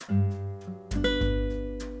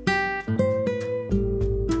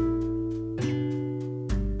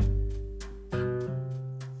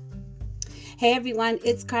Hey everyone,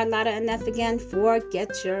 it's Carlotta Annette again for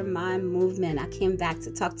Get Your Mind Movement. I came back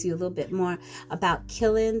to talk to you a little bit more about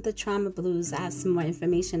killing the trauma blues. I have some more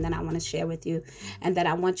information that I want to share with you and that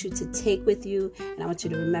I want you to take with you, and I want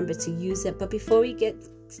you to remember to use it. But before we get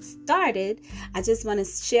started, I just want to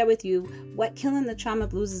share with you what killing the trauma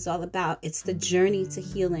blues is all about. It's the journey to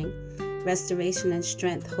healing, restoration, and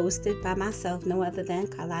strength, hosted by myself, no other than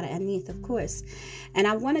Carlotta Annette, of course. And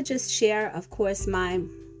I want to just share, of course, my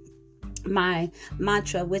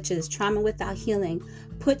mantra, which is trauma without healing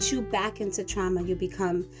puts you back into trauma. You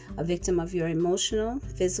become a victim of your emotional,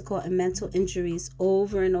 physical, and mental injuries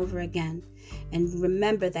over and over again. And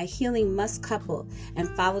remember that healing must couple and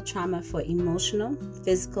follow trauma for emotional,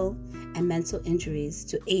 physical, and mental injuries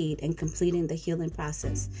to aid in completing the healing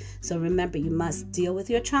process. So remember, you must deal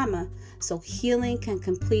with your trauma so healing can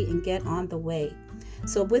complete and get on the way.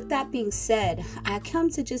 So with that being said, I come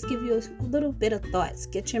to just give you a little bit of thoughts.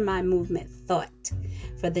 Get your mind movement thought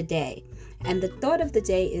for the day. And the thought of the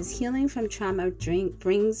day is healing from trauma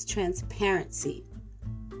brings transparency.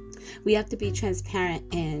 We have to be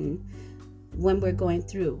transparent in when we're going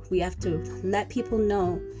through. We have to let people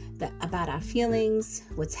know that about our feelings,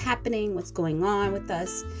 what's happening, what's going on with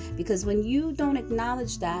us. Because when you don't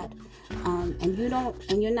acknowledge that,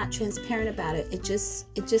 and you're not transparent about it, it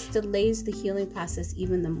just delays the healing process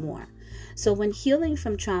even the more. So when healing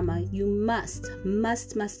from trauma, you must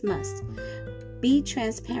be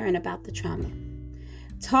transparent about the trauma.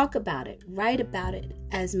 Talk about it, write about it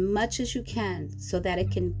as much as you can so that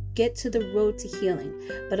it can get to the road to healing.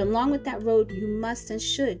 But along with that road, you must and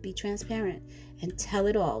should be transparent and tell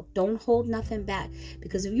it all. Don't hold nothing back,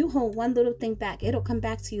 because if you hold one little thing back, it'll come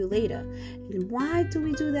back to you later. And why do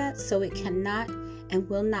we do that? So it cannot and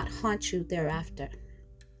will not haunt you thereafter.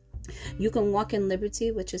 You can walk in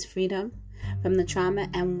liberty, which is freedom from the trauma,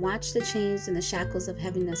 and watch the chains and the shackles of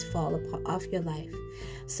heaviness fall off your life.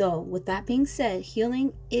 So with that being said,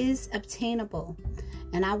 healing is obtainable.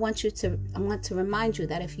 And I want to remind you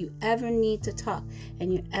that if you ever need to talk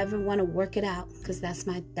and you ever want to work it out, because that's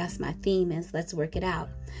my theme, is let's work it out.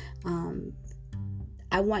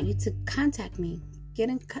 I want you to contact me. Get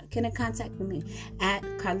in contact with me at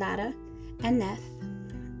Carlotta Annette.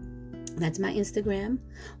 That's my Instagram.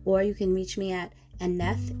 Or you can reach me at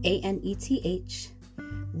Annette, Aneth,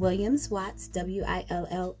 Williams Watts, WILLIAMS,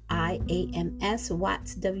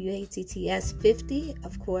 Watts, WATTS 50,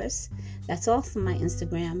 of course. That's also my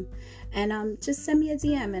Instagram. And just send me a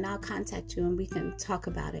DM and I'll contact you and we can talk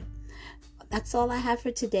about it. That's all I have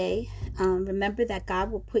for today. Remember that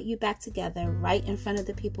God will put you back together right in front of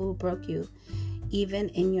the people who broke you, even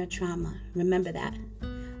in your trauma. Remember that.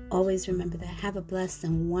 Always remember that. Have a blessed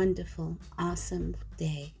and wonderful, awesome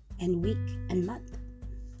day and week and month.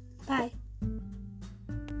 Bye.